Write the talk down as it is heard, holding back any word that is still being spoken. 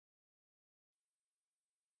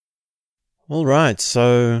All right,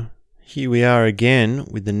 so here we are again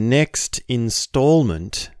with the next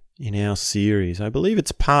installment in our series. I believe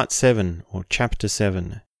it's part 7 or chapter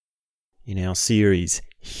 7 in our series,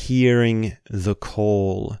 Hearing the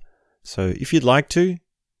Call. So if you'd like to, you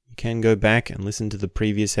can go back and listen to the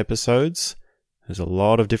previous episodes. There's a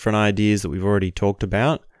lot of different ideas that we've already talked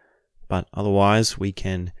about, but otherwise we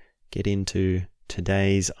can get into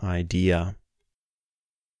today's idea.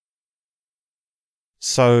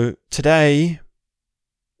 So today,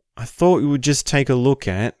 I thought we would just take a look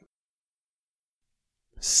at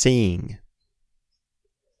seeing.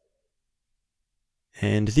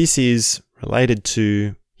 And this is related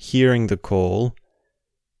to hearing the call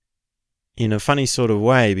in a funny sort of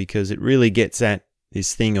way, because it really gets at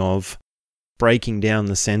this thing of breaking down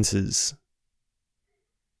the senses.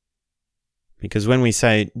 Because when we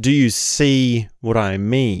say, do you see what I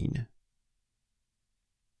mean?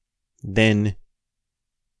 Then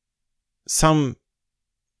some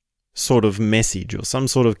sort of message or some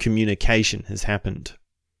sort of communication has happened.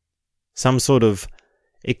 Some sort of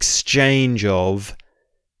exchange of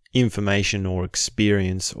information or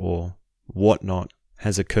experience or whatnot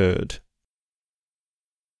has occurred.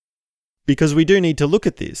 Because we do need to look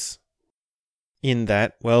at this in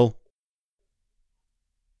that, well,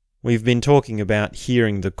 we've been talking about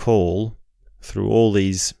hearing the call through all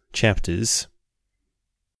these chapters,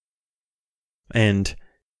 and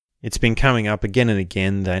it's been coming up again and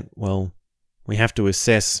again that, well, we have to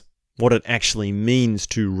assess what it actually means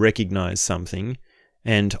to recognize something.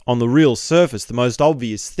 And on the real surface, the most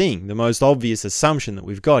obvious thing, the most obvious assumption that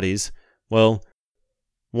we've got is, well,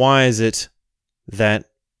 why is it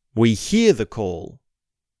that we hear the call?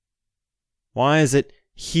 Why is it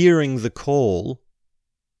hearing the call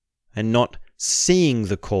and not seeing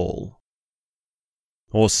the call,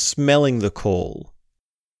 or smelling the call,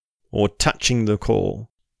 or touching the call,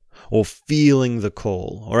 or feeling the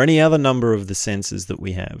call, or any other number of the senses that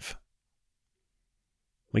we have?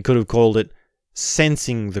 We could have called it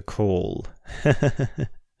sensing the call. That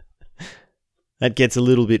gets a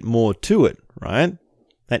little bit more to it, right?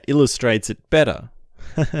 That illustrates it better.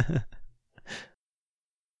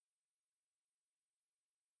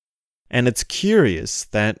 And it's curious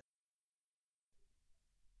that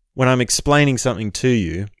when I'm explaining something to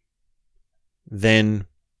you, then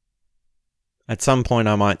at some point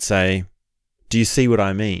I might say, do you see what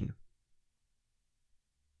I mean?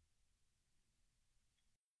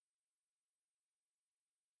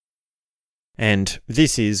 And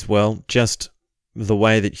this is, well, just the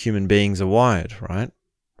way that human beings are wired, right?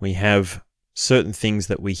 We have certain things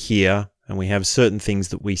that we hear and we have certain things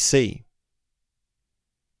that we see.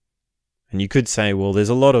 And you could say, well, there's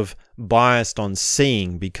a lot of bias on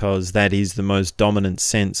seeing because that is the most dominant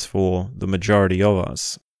sense for the majority of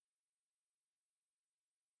us.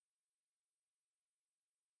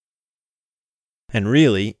 And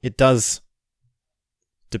really, it does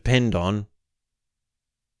depend on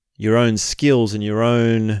your own skills and your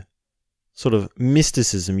own sort of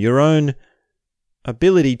mysticism, your own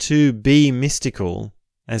ability to be mystical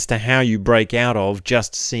as to how you break out of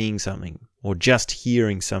just seeing something or just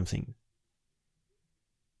hearing something.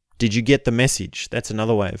 Did you get the message? That's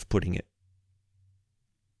another way of putting it.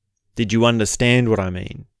 Did you understand what I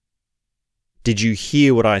mean? Did you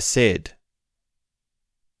hear what I said?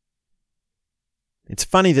 It's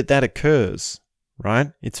funny that that occurs,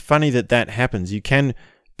 right? It's funny that that happens. You can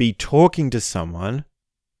be talking to someone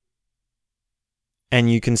and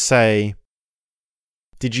you can say,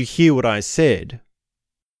 did you hear what I said?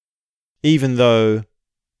 Even though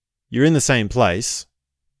you're in the same place,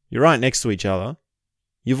 you're right next to each other,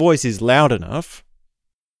 your voice is loud enough,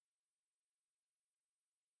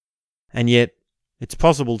 and yet it's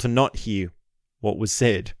possible to not hear what was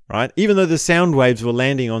said, right? Even though the sound waves were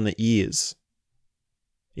landing on the ears,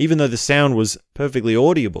 even though the sound was perfectly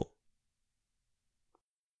audible.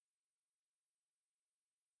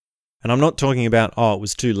 And I'm not talking about, oh, it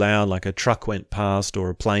was too loud, like a truck went past or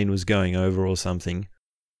a plane was going over or something.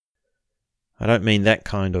 I don't mean that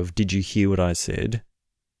kind of, did you hear what I said?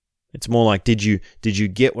 It's more like, did you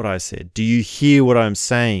get what I said? Do you hear what I'm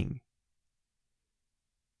saying?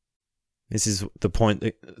 This is the point,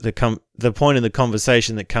 the point in the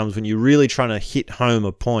conversation that comes when you're really trying to hit home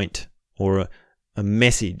a point or a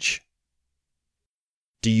message.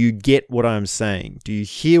 Do you get what I'm saying? Do you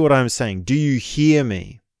hear what I'm saying? Do you hear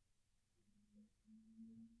me?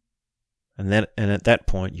 And at that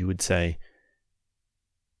point you would say,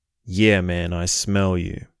 yeah, man, I smell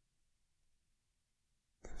you.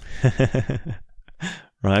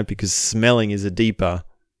 Right? Because smelling is a deeper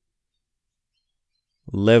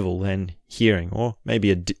level than hearing, or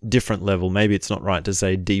maybe a different level. Maybe it's not right to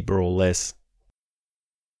say deeper or less.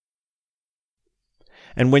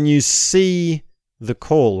 And when you see the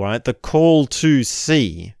call, right, the call to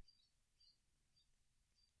see,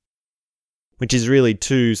 which is really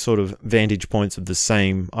two sort of vantage points of the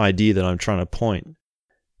same idea that I'm trying to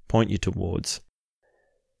point you towards,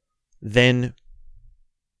 then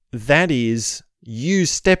that is you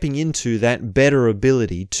stepping into that better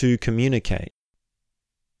ability to communicate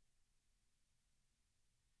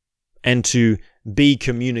and to be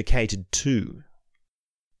communicated to,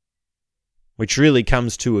 which really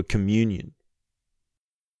comes to a communion.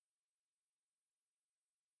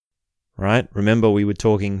 Right? Remember we were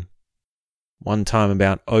talking one time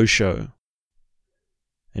about Osho,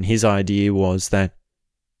 and his idea was that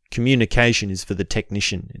communication is for the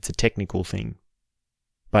technician. It's a technical thing.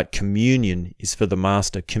 But communion is for the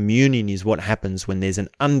master. Communion is what happens when there's an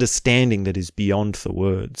understanding that is beyond the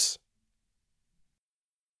words.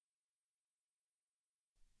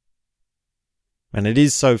 And it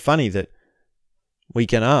is so funny that we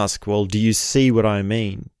can ask, well, do you see what I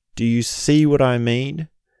mean? Do you see what I mean?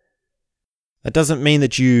 That doesn't mean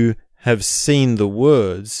that you have seen the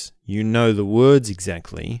words, you know the words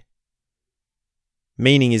exactly.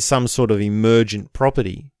 Meaning is some sort of emergent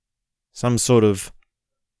property, some sort of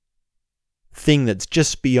thing that's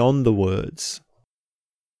just beyond the words.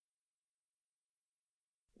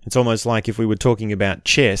 It's almost like if we were talking about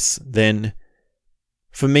chess, then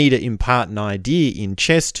for me to impart an idea in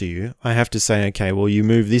chess to you, I have to say, okay, well, you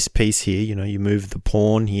move this piece here, you move the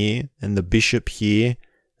pawn here, and the bishop here,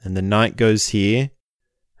 and the knight goes here,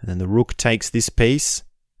 and then the rook takes this piece,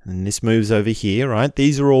 and then this moves over here, right?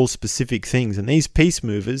 These are all specific things, and these piece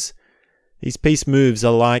moves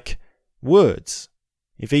are like words.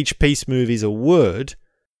 If each piece move is a word,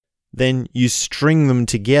 then you string them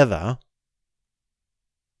together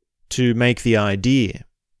to make the idea.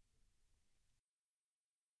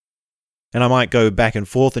 And I might go back and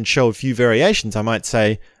forth and show a few variations. I might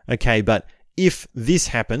say, okay, but if this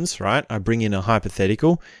happens, right, I bring in a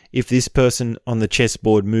hypothetical, if this person on the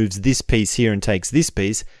chessboard moves this piece here and takes this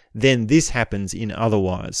piece, then this happens in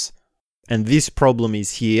otherwise. And this problem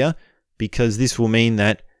is here because this will mean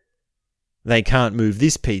that they can't move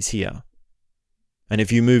this piece here. And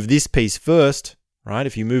if you move this piece first, right,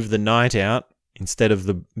 if you move the knight out instead of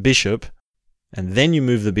the bishop, and then you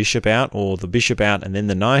move the bishop out, or the bishop out and then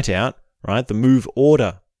the knight out, right, the move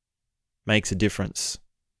order makes a difference.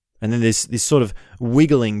 And then there's this sort of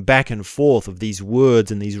wiggling back and forth of these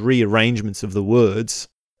words and these rearrangements of the words.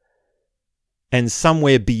 And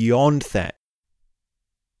somewhere beyond that,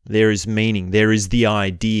 there is meaning. There is the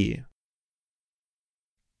idea.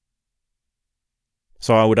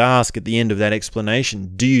 So I would ask at the end of that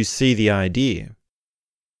explanation, do you see the idea?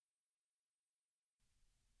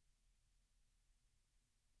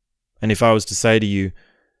 And if I was to say to you,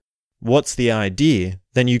 what's the idea?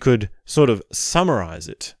 Then you could sort of summarize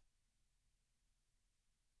it.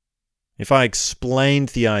 If I explained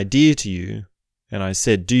the idea to you, and I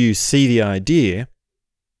said, do you see the idea?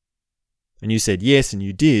 And you said yes, and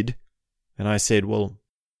you did. And I said, well,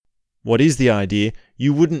 what is the idea?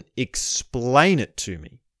 You wouldn't explain it to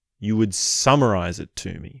me. You would summarize it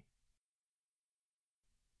to me.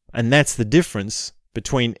 And that's the difference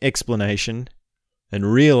between explanation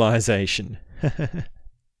and realization.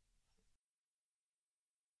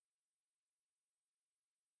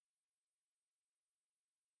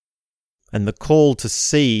 And the call to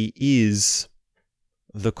see is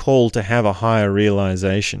the call to have a higher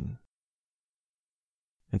realization.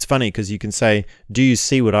 It's funny because you can say, do you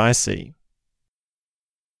see what I see?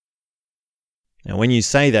 Now, when you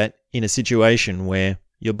say that in a situation where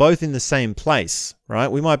you're both in the same place, right?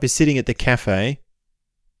 We might be sitting at the cafe,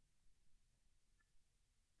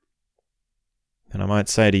 and I might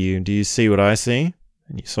say to you, do you see what I see?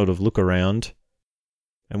 And you sort of look around.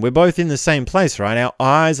 And we're both in the same place, right? Our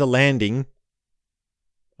eyes are landing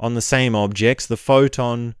on the same objects. The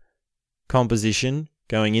photon composition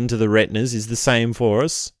going into the retinas is the same for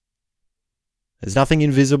us. There's nothing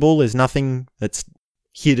invisible. There's nothing that's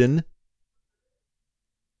hidden.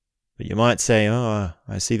 But you might say, oh,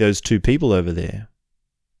 I see those two people over there.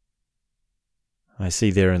 I see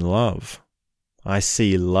they're in love. I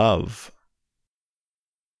see love.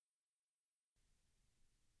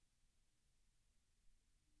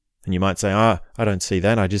 And you might say, I don't see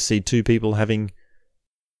that. I just see two people having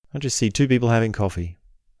coffee.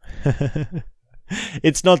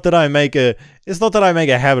 It's not that I make a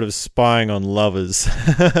habit of spying on lovers,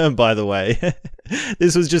 by the way.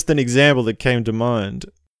 This was just an example that came to mind.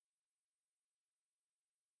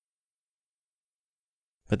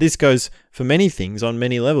 But this goes for many things on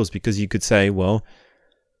many levels, because you could say, well,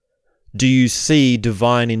 do you see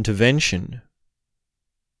divine intervention?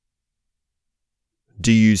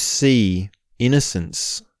 Do you see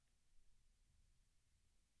innocence?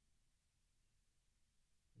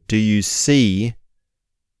 Do you see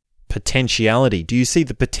potentiality? Do you see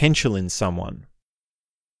the potential in someone?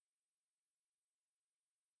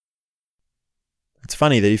 It's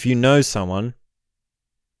funny that if you know someone,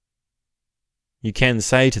 you can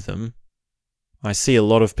say to them, I see a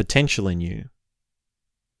lot of potential in you.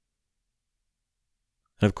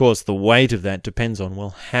 And of course, the weight of that depends on,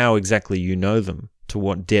 well, how exactly you know them, to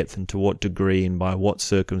what depth and to what degree and by what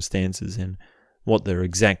circumstances and what their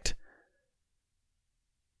exact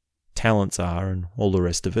talents are and all the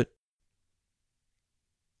rest of it.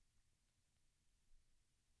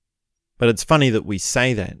 But it's funny that we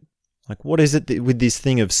say that. Like, what is it with this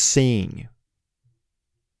thing of seeing?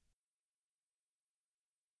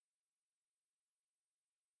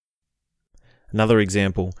 Another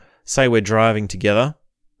example, say we're driving together,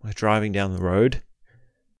 we're driving down the road,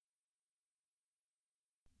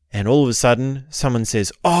 and all of a sudden someone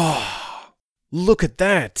says, "Oh, look at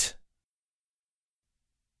that."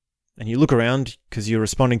 And you look around because you're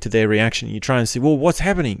responding to their reaction. You try and see, well, what's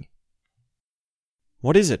happening?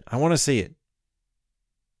 What is it? I want to see it.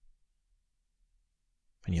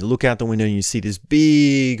 And you look out the window and you see this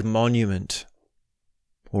big monument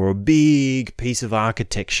or a big piece of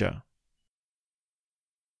architecture.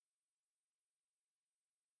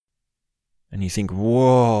 And you think,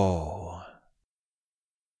 whoa,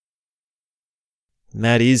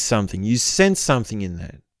 that is something. You sense something in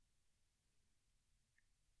that.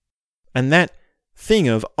 And that thing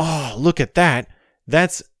of, oh, look at that,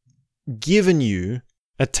 that's given you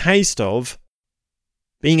a taste of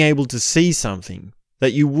being able to see something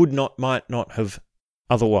that you might not have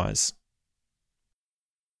otherwise.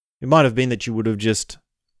 It might have been that you would have just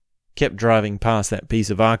kept driving past that piece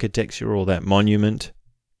of architecture or that monument.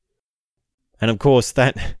 And of course,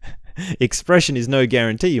 that expression is no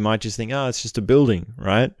guarantee. You might just think, oh, it's just a building,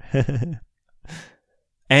 right?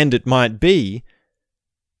 And it might be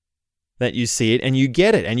that you see it and you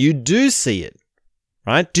get it and you do see it,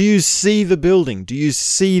 right? Do you see the building? Do you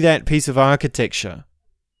see that piece of architecture?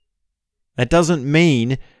 That doesn't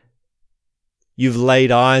mean you've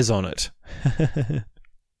laid eyes on it.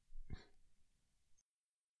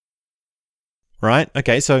 Right?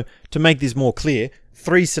 Okay, so to make this more clear,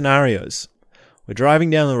 3 scenarios. We're driving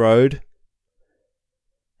down the road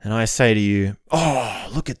and I say to you, oh,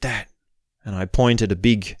 look at that. And I point at a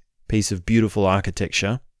big piece of beautiful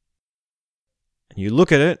architecture. And you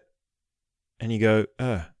look at it and you go,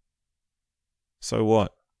 so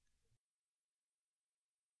what?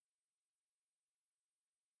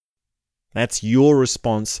 That's your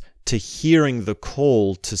response to hearing the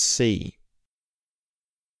call to see.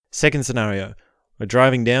 Second scenario, we're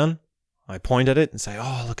driving down, I point at it and say,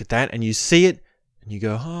 oh, look at that. And you see it and you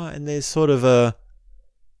go, oh, and there's sort of a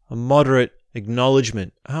moderate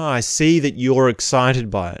acknowledgement. Oh, I see that you're excited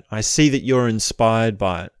by it. I see that you're inspired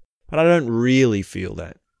by it. But I don't really feel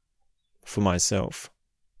that for myself.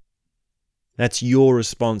 That's your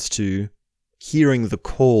response to hearing the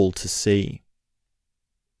call to see.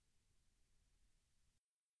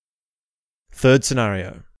 Third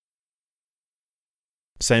scenario.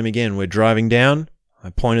 Same again, we're driving down,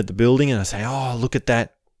 I point at the building and I say, oh, look at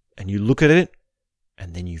that. And you look at it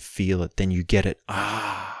and then you feel it, then you get it.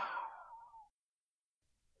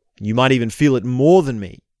 You might even feel it more than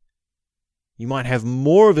me. You might have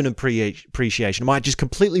more of an appreciation. It might just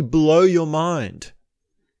completely blow your mind.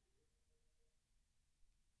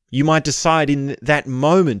 You might decide in that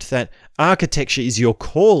moment that architecture is your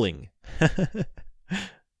calling.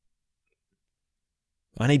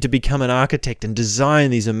 I need to become an architect and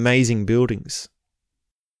design these amazing buildings.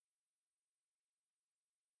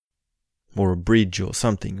 Or a bridge or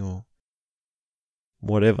something or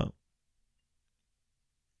whatever.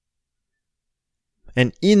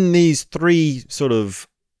 And in these 3 sort of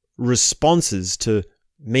responses to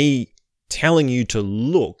me telling you to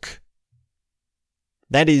look,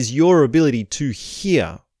 that is your ability to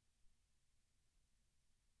hear.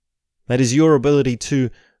 That is your ability to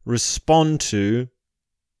respond to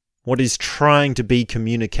what is trying to be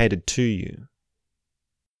communicated to you.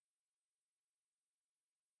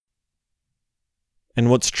 And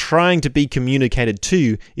what's trying to be communicated to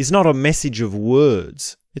you is not a message of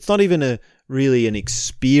words. It's not even really an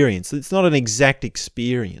experience. It's not an exact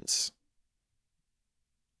experience.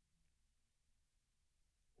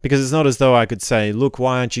 Because it's not as though I could say, look,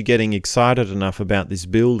 why aren't you getting excited enough about this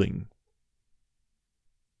building?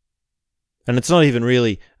 And it's not even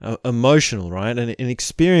really emotional, right? An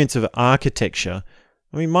experience of architecture.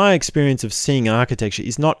 I mean, my experience of seeing architecture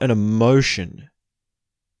is not an emotion.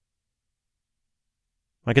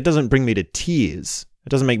 Like, it doesn't bring me to tears. It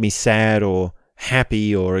doesn't make me sad or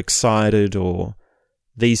happy or excited or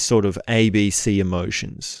these sort of ABC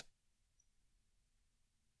emotions.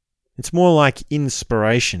 It's more like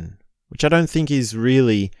inspiration, which I don't think is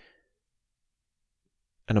really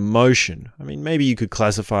an emotion. I mean, maybe you could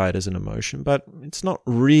classify it as an emotion, but it's not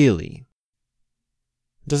really.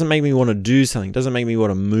 It doesn't make me want to do something. It doesn't make me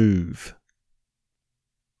want to move.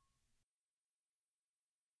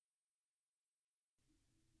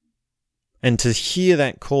 And to hear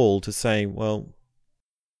that call to say, well,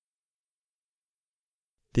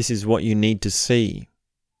 this is what you need to see.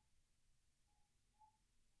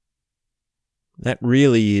 That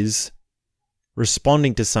really is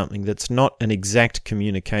responding to something that's not an exact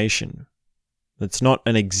communication, that's not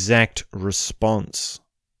an exact response,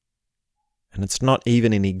 and it's not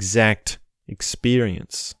even an exact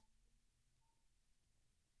experience.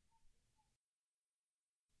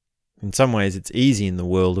 In some ways, it's easy in the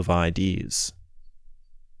world of ideas.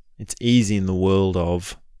 It's easy in the world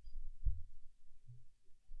of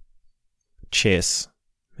chess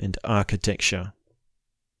and architecture.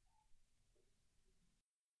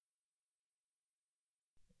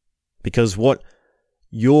 Because what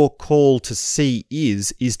your call to see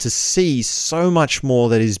is to see so much more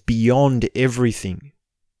that is beyond everything.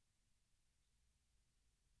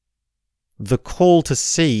 The call to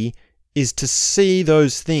see is to see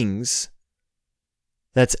those things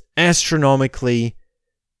that's astronomically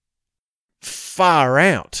far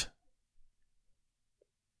out.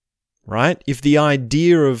 Right? If the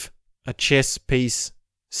idea of a chess piece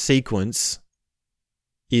sequence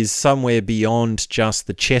is somewhere beyond just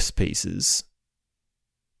the chess pieces,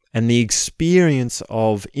 and the experience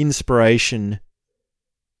of inspiration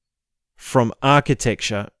from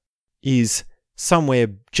architecture is somewhere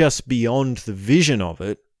just beyond the vision of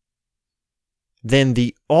it, then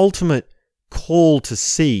the ultimate call to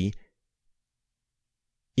see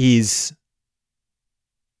is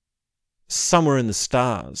somewhere in the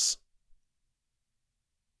stars.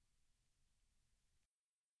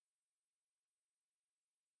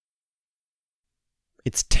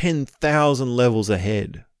 It's 10,000 levels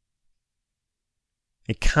ahead.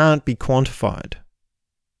 It can't be quantified.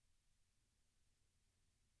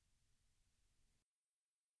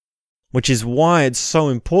 Which is why it's so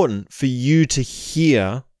important for you to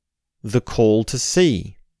hear the call to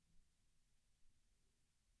see.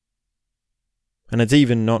 And it's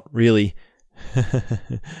even not really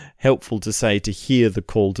helpful to say to hear the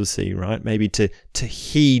call to see, right? Maybe to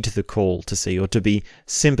heed the call to see, or to be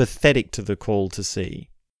sympathetic to the call to see,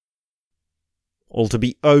 or to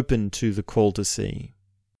be open to the call to see,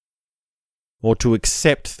 or to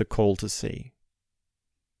accept the call to see.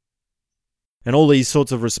 And all these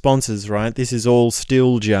sorts of responses, right? This is all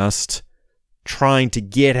still just trying to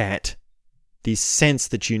get at this sense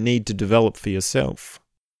that you need to develop for yourself.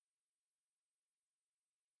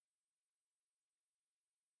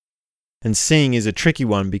 And seeing is a tricky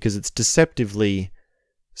one because it's deceptively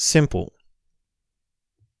simple.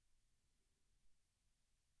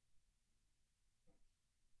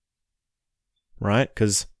 Right?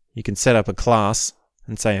 Because you can set up a class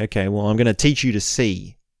and say, okay, well, I'm going to teach you to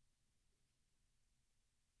see.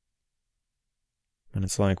 And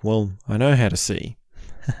it's like, well, I know how to see.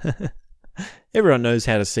 Everyone knows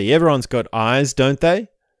how to see. Everyone's got eyes, don't they?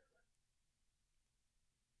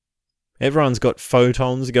 Everyone's got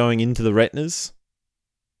photons going into the retinas.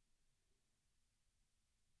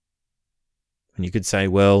 And you could say,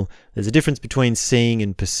 well, there's a difference between seeing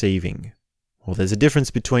and perceiving. Or there's a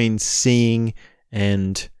difference between seeing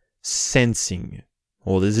and sensing.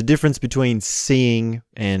 Or there's a difference between seeing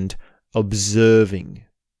and observing.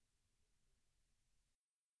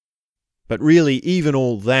 But really, even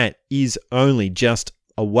all that is only just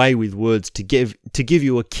a way with words to give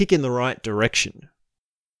you a kick in the right direction.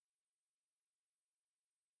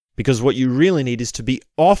 Because what you really need is to be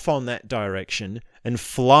off on that direction and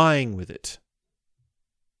flying with it.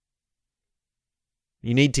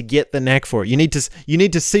 You need to get the knack for it. You need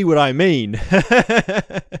to see what I mean.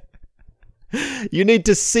 You need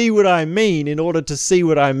to see what I mean in order to see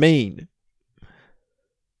what I mean.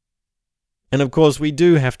 And of course, we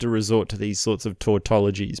do have to resort to these sorts of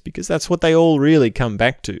tautologies because that's what they all really come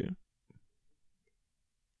back to.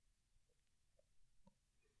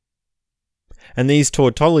 And these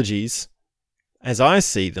tautologies, as I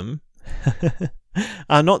see them,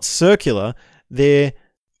 are not circular. They're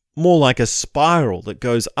more like a spiral that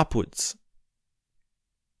goes upwards.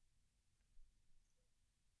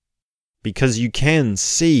 Because you can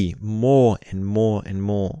see more and more and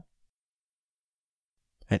more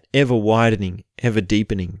at ever widening, ever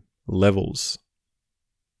deepening levels.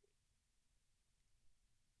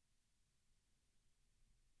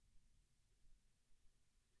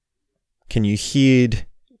 Can you heed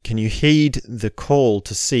the call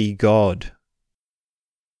to see God?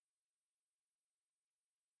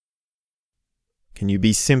 Can you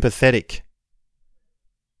be sympathetic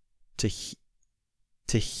to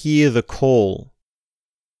hear the call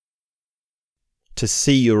to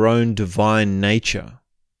see your own divine nature?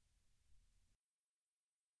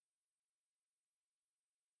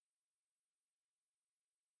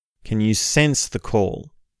 Can you sense the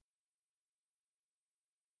call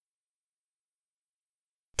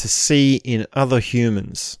to see in other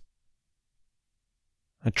humans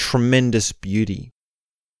a tremendous beauty?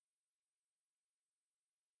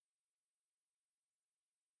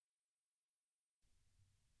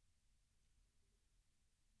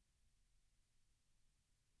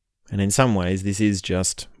 And in some ways, this is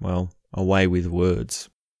just, well, a way with words,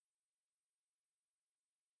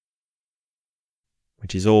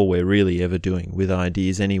 which is all we're really ever doing with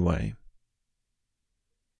ideas anyway.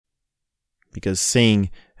 Because seeing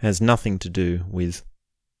has nothing to do with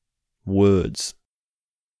words.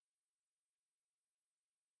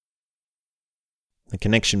 The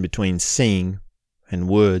connection between seeing and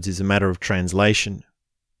words is a matter of translation,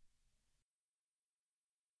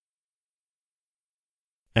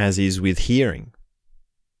 as is with hearing.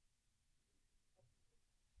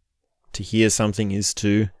 To hear something is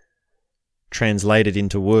to translate it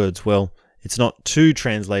into words. Well, it's not to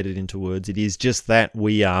translate it into words, it is just that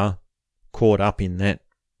we are caught up in that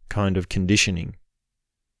kind of conditioning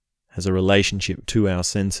as a relationship to our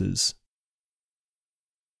senses.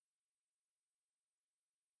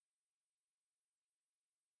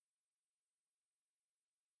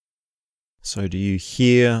 So do you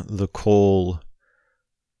hear the call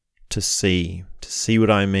to see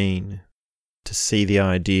what I mean, to see the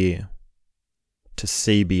idea, to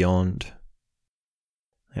see beyond?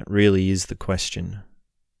 That really is the question.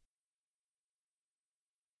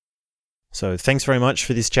 So thanks very much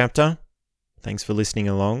for this chapter. Thanks for listening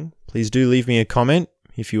along. Please do leave me a comment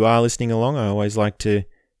if you are listening along. I always like to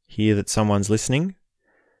hear that someone's listening.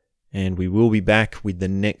 And we will be back with the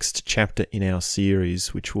next chapter in our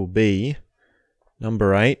series, which will be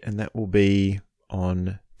number 8, and that will be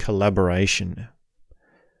on collaboration.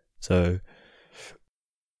 So,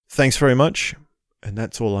 thanks very much, and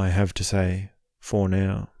that's all I have to say for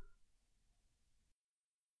now.